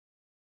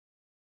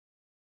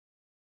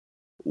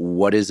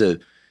What is a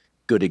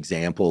good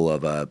example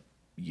of a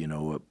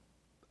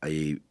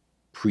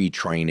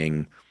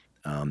pre-training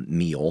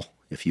meal,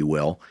 if you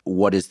will?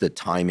 What is the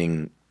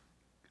timing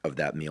of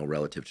that meal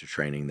relative to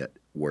training that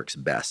works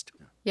best?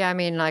 Yeah, I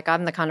mean, like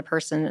I'm the kind of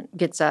person that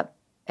gets up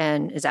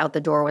and is out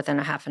the door within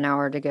a half an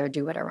hour to go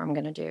do whatever I'm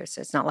going to do.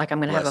 So it's not like I'm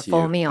going to have a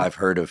full meal. I've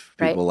heard of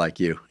right? people like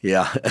you.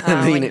 Yeah.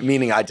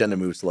 Meaning I tend to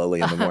move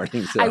slowly in the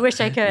morning. So. I wish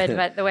I could,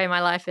 but the way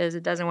my life is,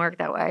 it doesn't work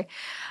that way.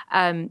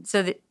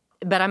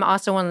 But I'm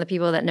also one of the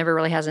people that never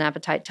really has an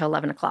appetite till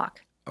 11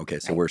 o'clock. Okay,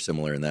 so we're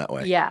similar in that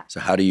way. Yeah. So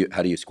how do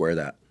you square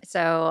that?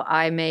 So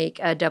I make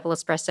a double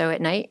espresso at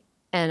night,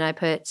 and I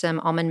put some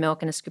almond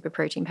milk and a scoop of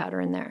protein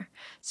powder in there.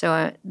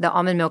 So the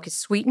almond milk is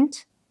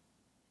sweetened,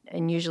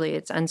 and usually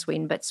it's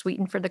unsweetened, but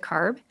sweetened for the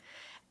carb.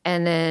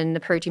 And then the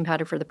protein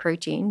powder for the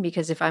protein,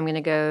 because if I'm going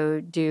to go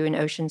do an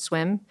ocean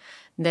swim,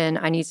 then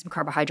I need some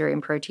carbohydrate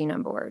and protein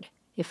on board.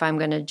 If I'm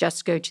going to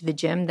just go to the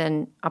gym,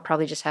 then I'll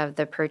probably just have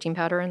the protein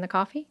powder in the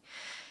coffee.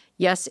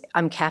 Yes,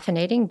 I'm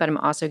caffeinating, but I'm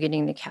also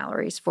getting the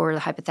calories for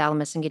the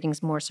hypothalamus and getting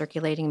some more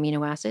circulating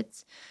amino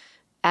acids.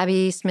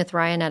 Abby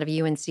Smith-Ryan out of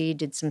UNC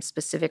did some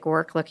specific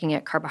work looking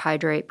at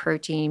carbohydrate,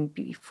 protein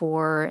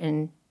before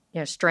and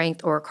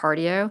strength or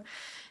cardio,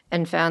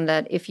 and found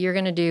that if you're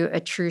going to do a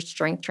true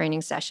strength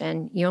training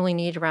session, you only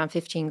need around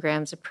 15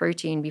 grams of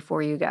protein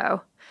before you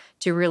go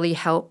to really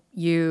help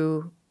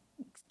you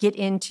get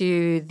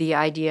into the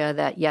idea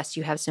that, yes,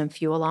 you have some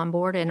fuel on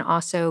board, and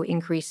also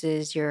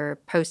increases your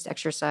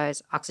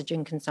post-exercise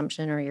oxygen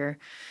consumption, or your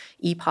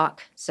EPOC,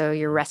 so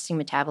your resting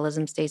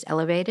metabolism stays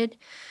elevated,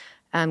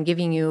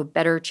 giving you a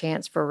better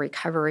chance for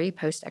recovery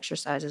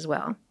post-exercise as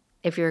well.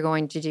 If you're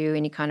going to do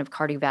any kind of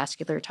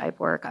cardiovascular type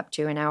work up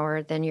to an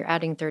hour, then you're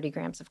adding 30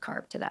 grams of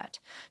carb to that.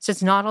 So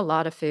it's not a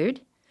lot of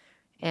food,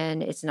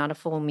 and it's not a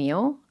full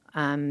meal.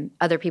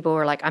 Other people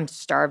were like, I'm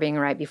starving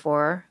right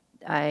before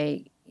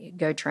I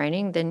go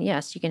training. Then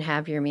yes, you can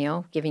have your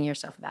meal, giving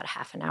yourself about a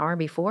half an hour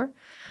before.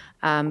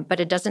 But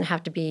it doesn't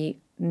have to be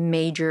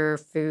major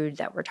food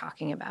that we're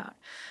talking about.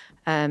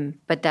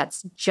 But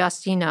that's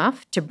just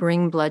enough to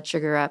bring blood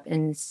sugar up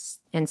and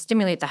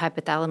stimulate the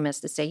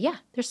hypothalamus to say, yeah,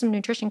 there's some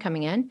nutrition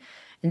coming in.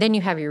 And then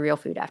you have your real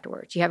food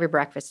afterwards. You have your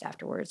breakfast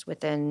afterwards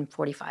within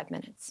 45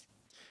 minutes.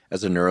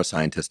 As a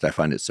neuroscientist, I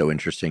find it so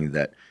interesting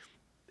that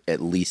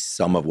at least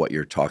some of what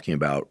you're talking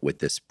about with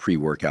this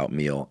pre-workout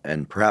meal,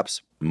 and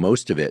perhaps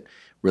most of it,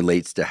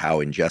 relates to how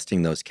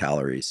ingesting those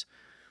calories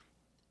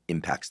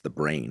impacts the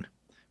brain,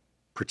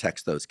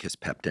 protects those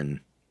kisspeptin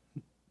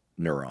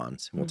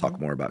neurons. And we'll talk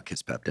more about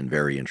kisspeptin,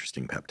 very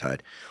interesting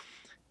peptide,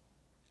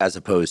 as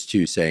opposed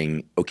to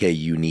saying, okay,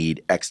 you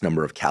need X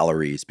number of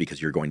calories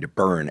because you're going to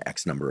burn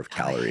X number of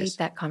calories. I hate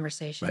that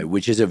conversation. Right,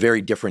 which is a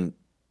very different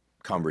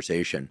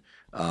conversation.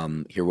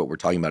 Here, what we're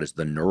talking about is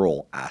the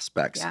neural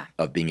aspects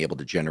of being able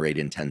to generate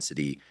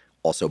intensity,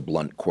 also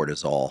blunt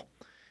cortisol,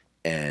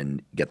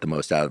 and get the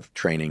most out of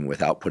training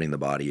without putting the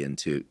body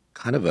into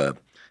kind of an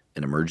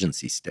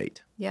emergency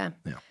state. Yeah.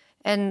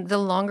 And the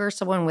longer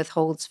someone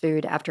withholds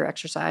food after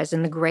exercise,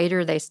 and the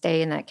greater they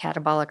stay in that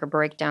catabolic or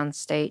breakdown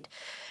state,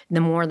 the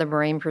more the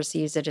brain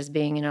perceives it as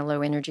being in a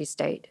low energy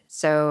state.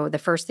 So the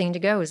first thing to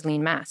go is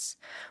lean mass.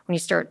 When you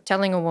start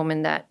telling a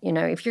woman that,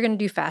 if you're going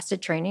to do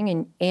fasted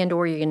training and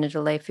or you're going to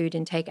delay food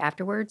intake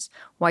afterwards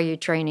while you're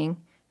training,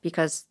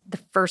 because the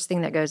first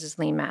thing that goes is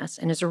lean mass.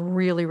 And it's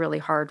really, really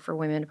hard for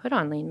women to put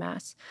on lean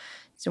mass.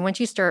 So once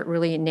you start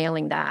really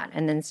nailing that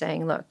and then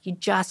saying, look, you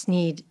just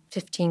need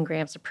 15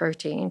 grams of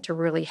protein to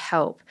really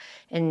help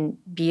and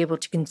be able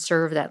to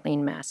conserve that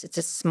lean mass. It's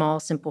a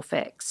small, simple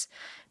fix.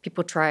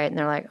 People try it and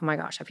they're like, oh my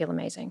gosh, I feel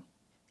amazing.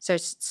 So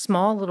it's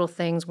small little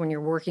things when you're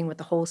working with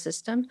the whole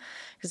system.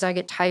 Because I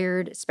get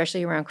tired,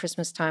 especially around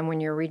Christmas time when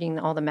you're reading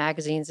all the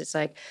magazines. It's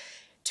like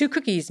 2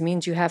 cookies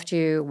means you have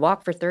to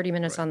walk for 30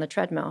 minutes on the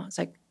treadmill. It's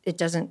like it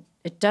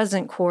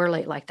doesn't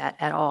correlate like that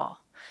at all.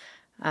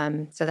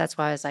 So that's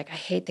why I was like, I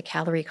hate the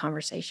calorie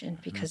conversation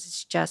because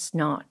it's just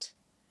not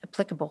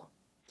applicable.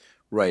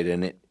 Right,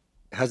 and it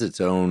has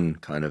its own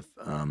kind of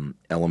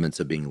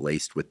elements of being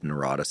laced with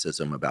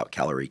neuroticism about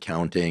calorie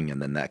counting,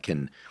 and then that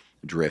can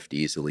drift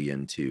easily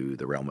into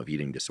the realm of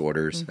eating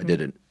disorders. I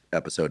did an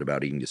episode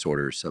about eating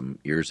disorders some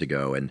years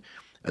ago, and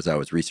as I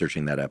was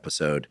researching that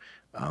episode,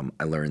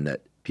 I learned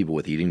that people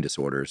with eating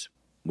disorders,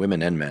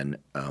 women and men,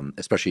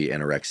 especially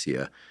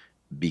anorexia,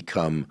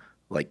 become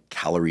like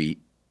calorie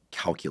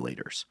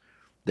calculators.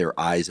 Their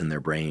eyes and their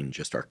brain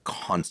just are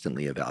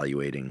constantly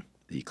evaluating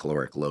the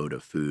caloric load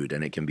of food,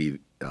 and it can be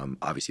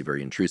obviously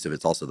very intrusive.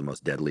 It's also the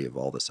most deadly of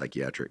all the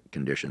psychiatric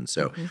conditions.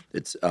 So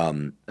it's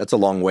that's a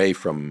long way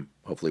from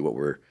hopefully what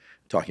we're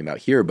talking about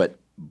here, but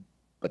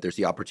there's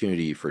the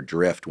opportunity for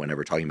drift whenever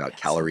we're talking about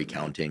calorie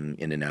counting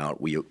in and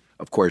out. We,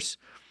 of course,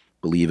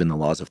 believe in the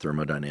laws of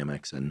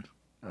thermodynamics and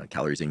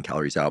calories in,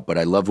 calories out. But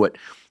I love what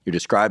you're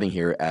describing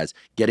here as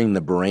getting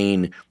the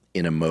brain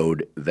in a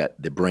mode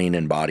that the brain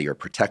and body are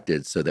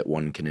protected so that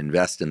one can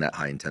invest in that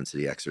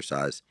high-intensity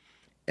exercise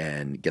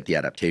and get the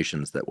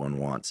adaptations that one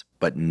wants,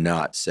 but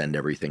not send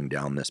everything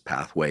down this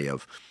pathway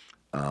of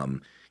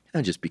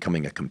just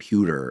becoming a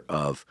computer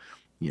of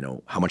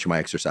how much am I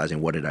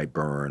exercising? What did I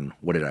burn?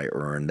 What did I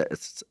earn?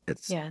 It's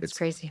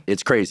crazy.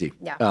 It's crazy.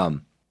 Yeah.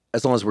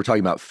 As long as we're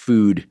talking about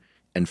food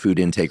and food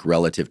intake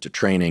relative to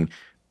training,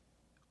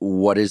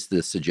 what is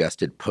the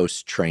suggested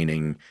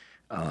post-training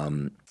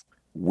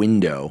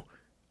window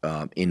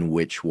in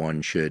which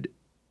one should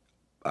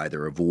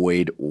either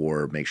avoid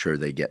or make sure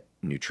they get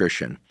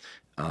nutrition?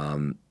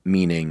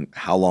 Meaning,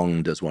 how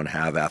long does one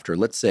have after,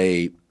 let's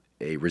say,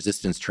 a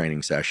resistance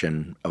training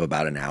session of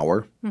about an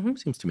hour? Mm-hmm.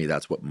 Seems to me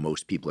that's what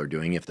most people are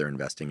doing if they're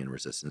investing in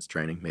resistance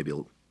training, maybe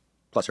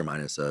plus or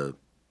minus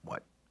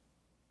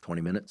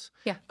 20 minutes?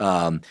 Yeah.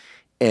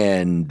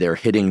 And they're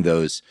hitting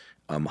those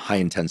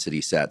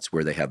high-intensity sets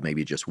where they have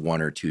maybe just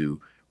 1 or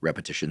 2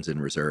 repetitions in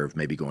reserve,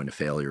 maybe going to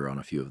failure on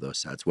a few of those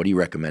sets. What do you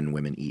recommend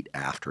women eat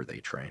after they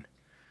train?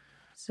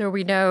 So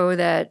we know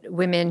that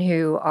women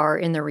who are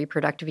in their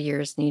reproductive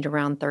years need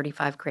around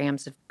 35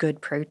 grams of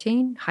good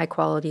protein,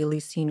 high-quality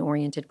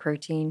leucine-oriented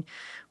protein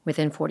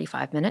within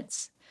 45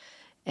 minutes.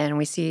 And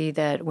we see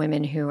that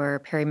women who are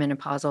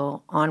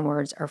perimenopausal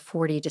onwards are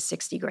 40 to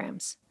 60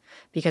 grams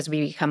because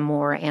we become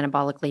more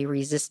anabolically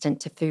resistant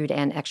to food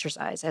and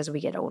exercise as we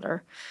get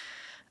older.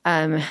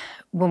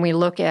 When we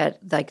look at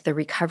the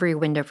recovery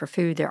window for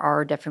food, there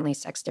are definitely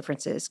sex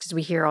differences because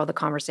we hear all the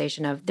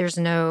conversation of there's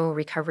no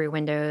recovery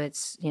window.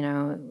 It's,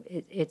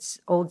 it's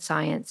old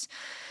science.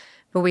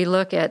 But we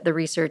look at the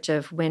research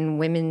of when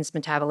women's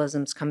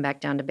metabolisms come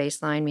back down to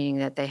baseline, meaning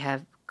that they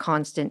have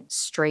constant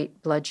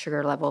straight blood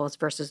sugar levels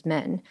versus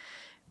men.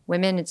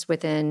 Women, it's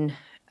within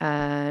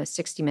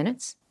 60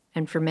 minutes.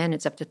 And for men,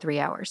 it's up to 3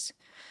 hours.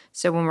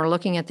 So when we're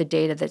looking at the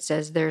data that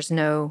says there's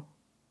no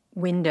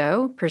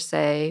window per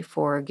se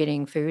for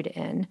getting food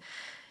in,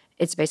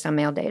 it's based on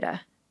male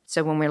data.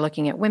 So when we're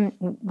looking at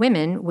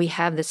women, we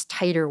have this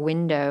tighter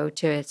window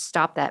to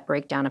stop that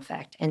breakdown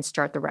effect and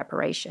start the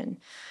reparation.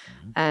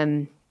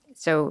 Mm-hmm.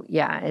 So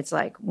yeah, it's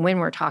like when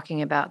we're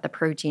talking about the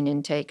protein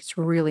intake, it's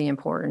really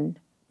important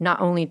not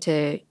only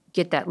to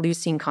get that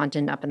leucine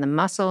content up in the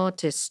muscle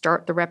to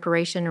start the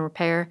reparation and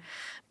repair,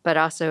 but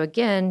also,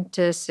 again,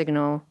 to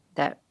signal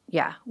that,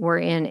 yeah, we're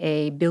in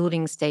a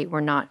building state.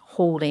 We're not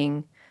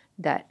holding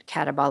that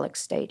catabolic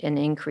state and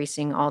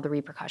increasing all the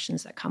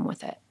repercussions that come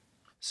with it.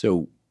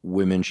 So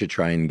women should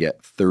try and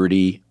get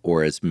 30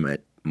 or as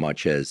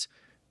much as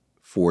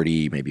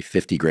 40, maybe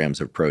 50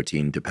 grams of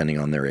protein, depending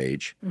on their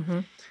age,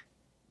 mm-hmm.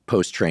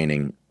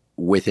 post-training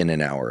within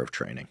an hour of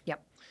training.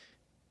 Yep.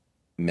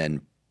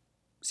 Men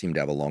seem to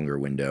have a longer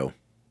window.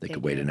 They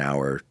could wait an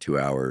hour, 2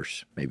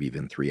 hours, maybe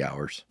even 3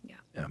 hours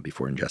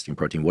before ingesting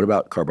protein. What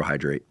about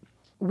carbohydrate?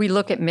 We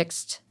look at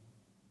mixed,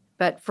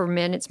 but for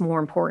men, it's more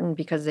important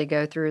because they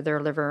go through their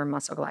liver and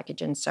muscle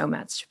glycogen so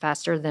much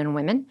faster than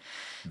women.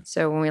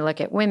 So when we look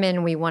at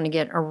women, we want to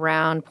get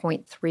around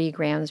 0.3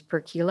 grams per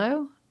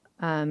kilo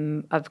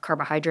of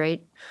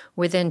carbohydrate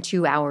within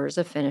 2 hours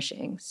of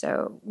finishing.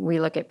 So we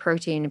look at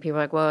protein and people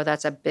are like, whoa,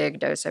 that's a big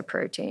dose of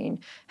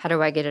protein. How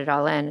do I get it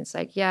all in? It's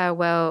like, yeah,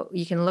 well,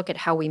 you can look at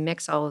how we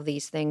mix all of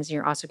these things. And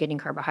you're also getting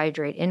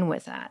carbohydrate in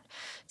with that.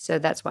 So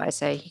that's why I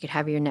say you could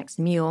have your next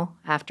meal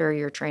after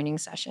your training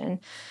session.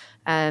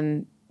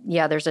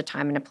 Yeah, there's a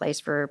time and a place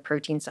for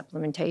protein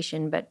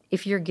supplementation. But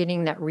if you're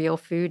getting that real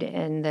food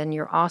in, then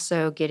you're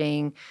also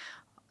getting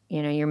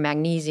your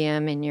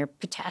magnesium and your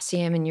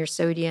potassium and your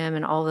sodium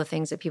and all the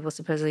things that people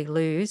supposedly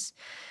lose.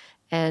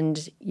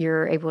 And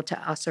you're able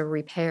to also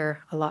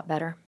repair a lot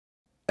better.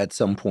 At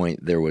some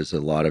point, there was a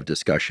lot of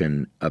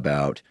discussion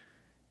about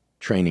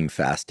training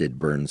fasted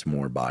burns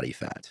more body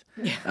fat.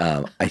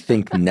 Yeah. I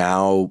think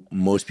now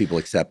most people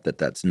accept that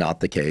that's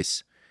not the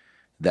case,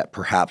 that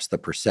perhaps the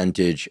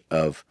percentage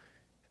of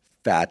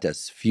fat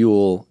as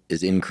fuel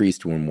is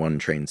increased when one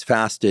trains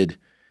fasted,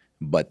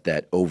 but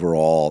that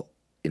overall,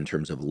 in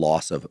terms of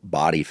loss of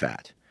body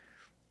fat,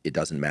 it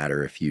doesn't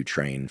matter if you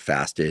train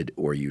fasted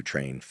or you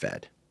train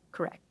fed.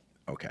 Correct.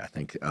 Okay, I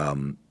think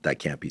that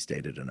can't be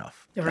stated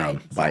enough right,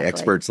 by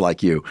experts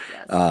like you.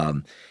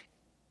 Yes.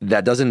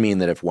 That doesn't mean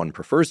that if one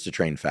prefers to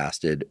train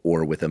fasted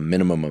or with a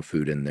minimum of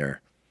food in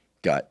their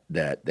gut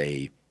that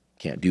they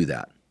can't do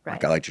that. Right.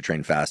 Like I like to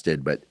train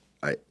fasted, but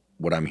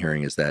what I'm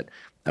hearing is that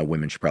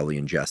women should probably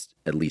ingest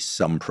at least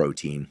some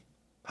protein,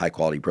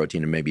 high-quality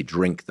protein, and maybe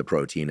drink the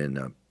protein in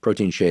a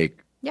protein shake,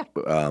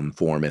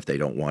 form if they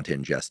don't want to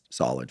ingest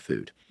solid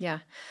food. Yeah.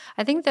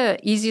 I think the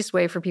easiest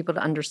way for people to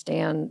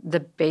understand the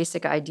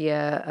basic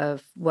idea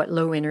of what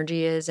low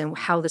energy is and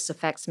how this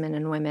affects men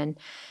and women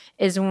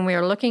is when we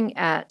are looking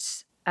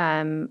at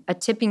a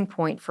tipping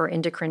point for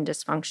endocrine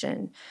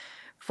dysfunction.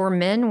 For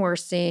men, we're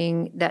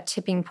seeing that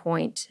tipping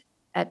point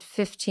at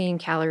 15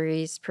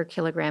 calories per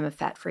kilogram of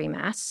fat-free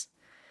mass.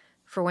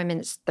 For women,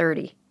 it's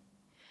 30.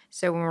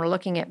 So when we're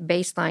looking at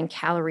baseline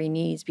calorie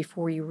needs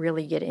before you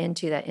really get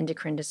into that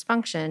endocrine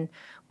dysfunction,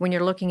 when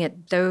you're looking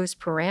at those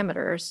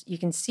parameters, you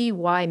can see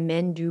why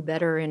men do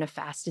better in a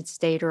fasted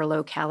state or a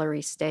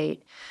low-calorie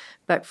state.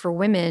 But for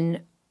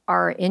women,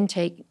 our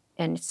intake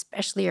and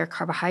especially our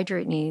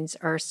carbohydrate needs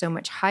are so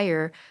much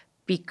higher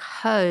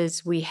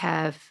because we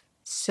have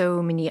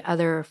so many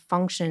other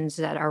functions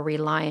that are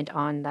reliant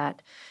on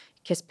that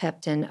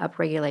kisspeptin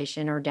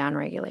upregulation or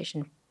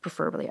downregulation,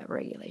 preferably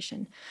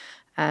upregulation.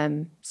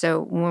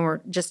 So when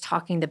we're just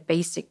talking the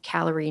basic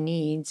calorie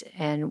needs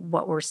and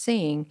what we're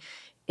seeing,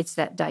 it's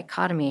that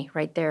dichotomy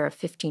right there of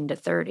 15 to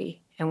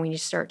 30. And when you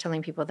start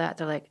telling people that,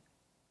 they're like,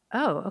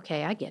 oh,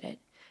 okay, I get it.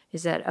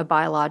 Is that a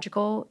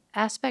biological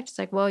aspect? It's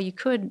like, well, you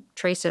could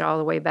trace it all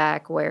the way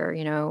back where,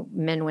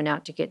 men went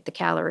out to get the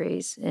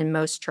calories in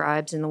most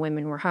tribes and the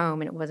women were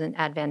home, and it wasn't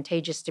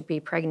advantageous to be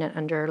pregnant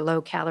under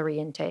low calorie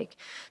intake.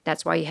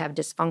 That's why you have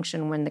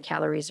dysfunction when the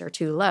calories are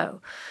too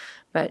low.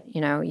 But,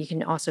 you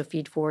can also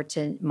feed forward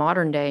to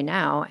modern day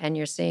now, and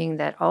you're seeing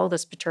that all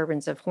this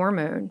perturbance of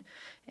hormone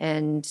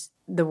and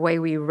the way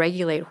we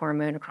regulate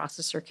hormone across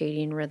the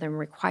circadian rhythm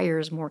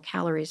requires more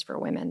calories for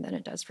women than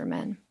it does for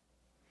men.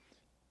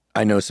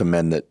 I know some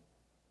men that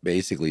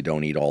basically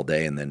don't eat all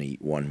day and then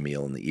eat one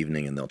meal in the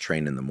evening and they'll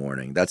train in the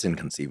morning. That's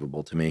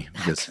inconceivable to me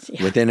because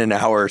within an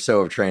hour or so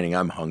of training,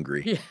 I'm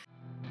hungry. Yeah.